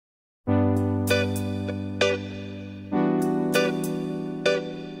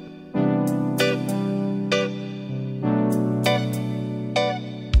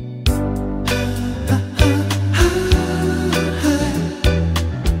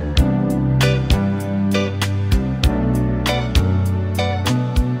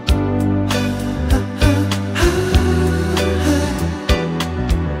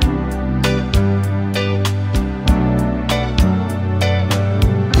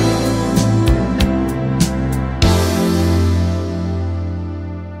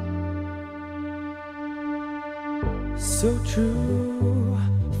true.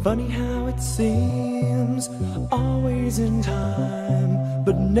 Funny how it seems, always in time,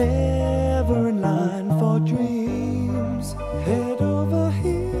 but never in line for dreams. Head over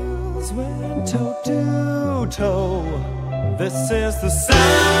heels, went toe to toe. This is the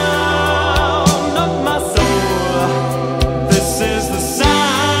sound of my soul. This is the sound.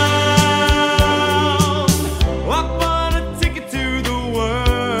 I bought a ticket to the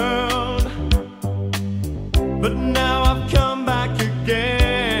world, but now I've come back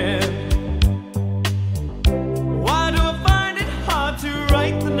again. Why do I find it hard to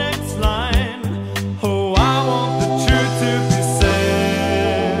write the next line? Oh, I want the truth to be said.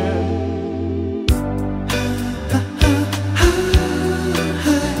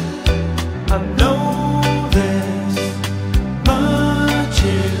 I know this much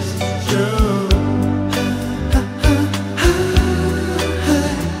is true.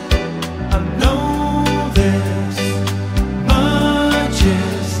 I know this much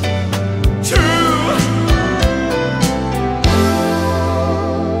is true.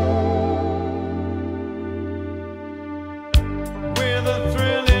 With a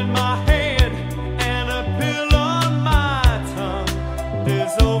thrill in my head and a pill on my tongue,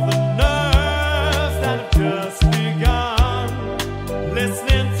 there's all the nerves that have just begun.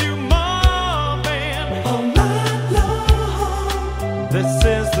 Listening to Marvin all night long. This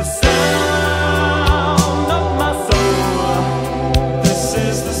is the sound of my soul. This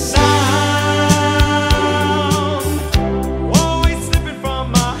is the sound, always slipping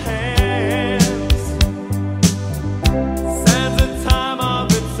from my hands. Stands a time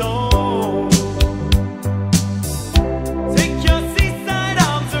of its own. Take your seaside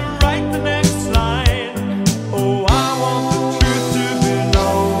arms and write the next line. Oh, I want the truth to be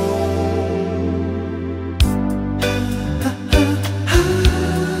known.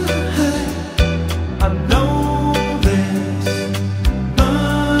 I know this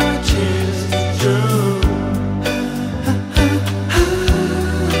much is true.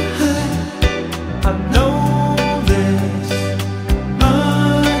 I know this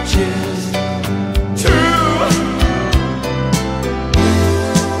much is true.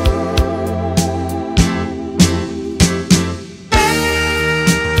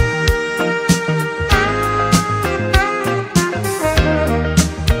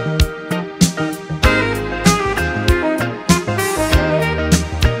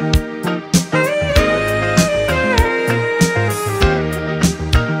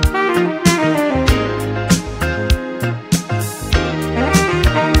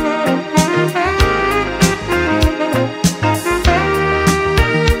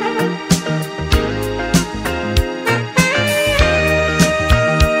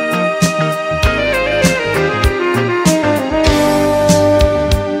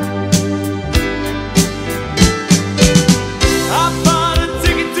 I bought a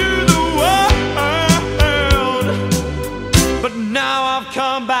ticket to the world, but now I've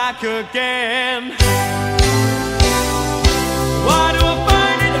come back again.